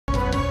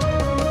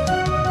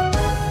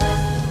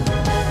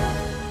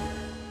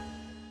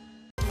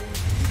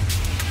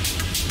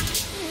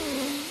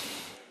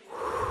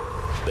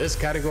This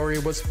category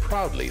was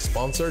proudly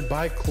sponsored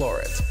by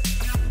Clorets.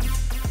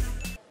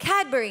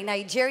 Cadbury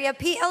Nigeria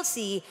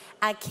PLC,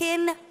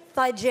 Akanbi.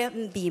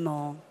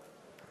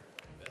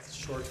 Best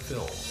short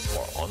film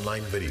or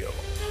online video.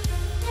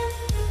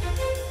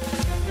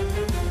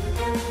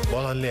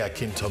 Bola Enigma,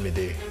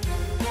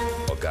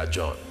 Oga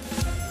John.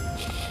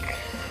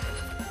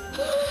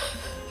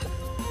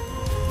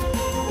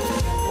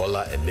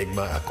 Bola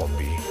Enigma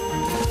Akanbi,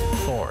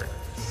 Thorn.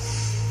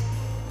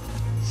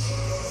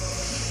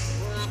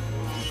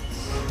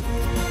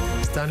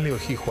 Stanley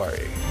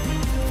Ohihuare,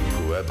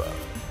 Whoever.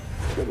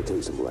 Let me tell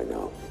you something right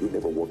now. You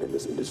never work in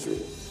this industry.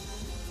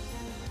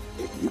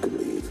 You can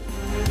leave.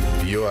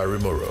 Yo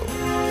Arimoro,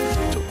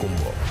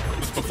 Tokumbo.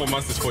 This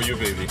performance is for you,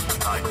 baby.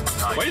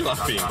 Why are you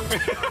laughing?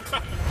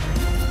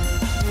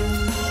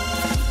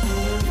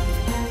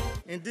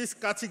 In this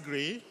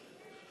category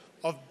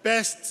of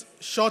best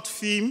short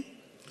film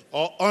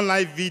or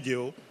online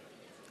video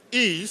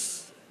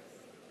is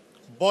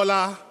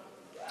Bola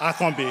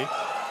Akanbi.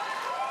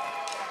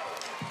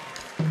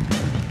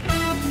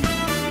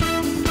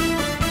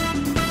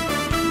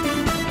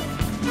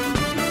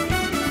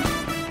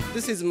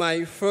 This is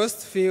my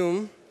first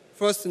film,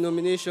 first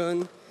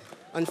nomination,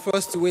 and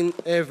first win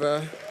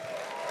ever.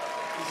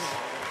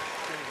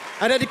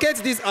 I dedicate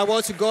this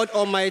award to God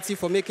Almighty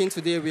for making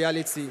today a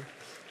reality.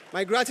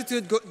 My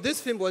gratitude, this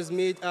film was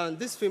made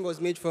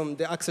from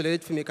the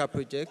Accelerate Filmmaker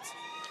Project.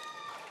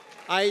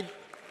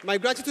 My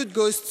gratitude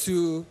goes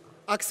to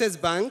Access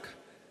Bank,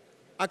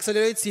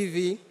 Accelerate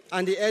TV,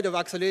 and the head of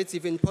Accelerate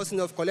TV in person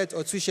of Clorets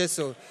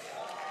Otusheso.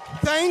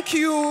 Thank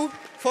you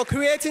for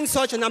creating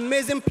such an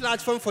amazing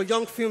platform for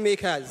young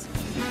filmmakers.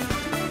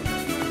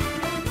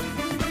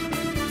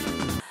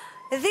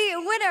 The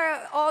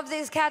winner of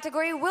this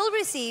category will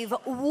receive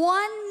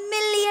 1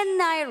 million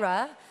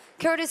naira,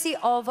 courtesy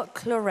of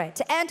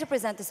Clorets. And to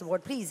present this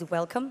award, please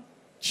welcome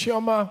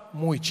Chioma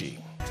Muichi.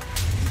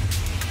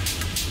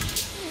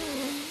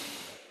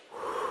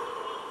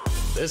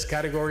 This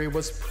category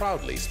was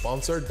proudly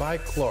sponsored by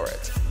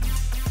Clorets.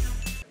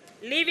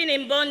 Living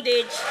in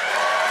Bondage, Steve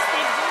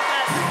Lucas.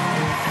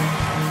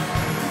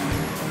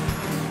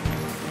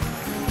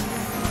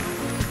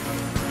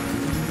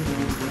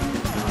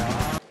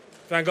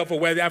 Thank God for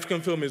where the African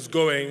film is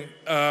going.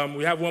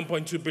 We have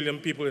 1.2 billion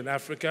people in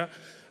Africa,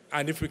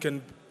 and if we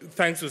can,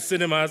 thanks to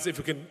cinemas, if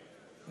we can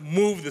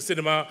move the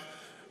cinema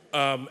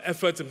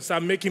efforts and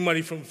start making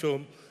money from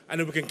film,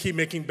 and then we can keep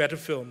making better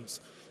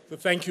films. So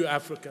thank you,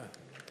 Africa.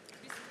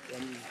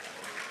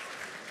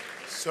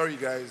 Sorry,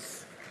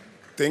 guys.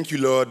 Thank you,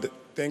 Lord.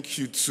 Thank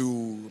you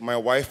to my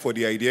wife for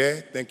the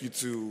idea. Thank you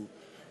to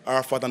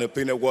Arafat and the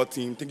Play Network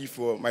team. Thank you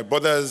for my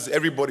brothers,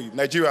 everybody.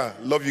 Nigeria,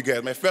 love you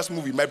guys. My first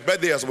movie, my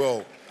birthday as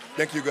well.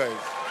 Thank you, guys.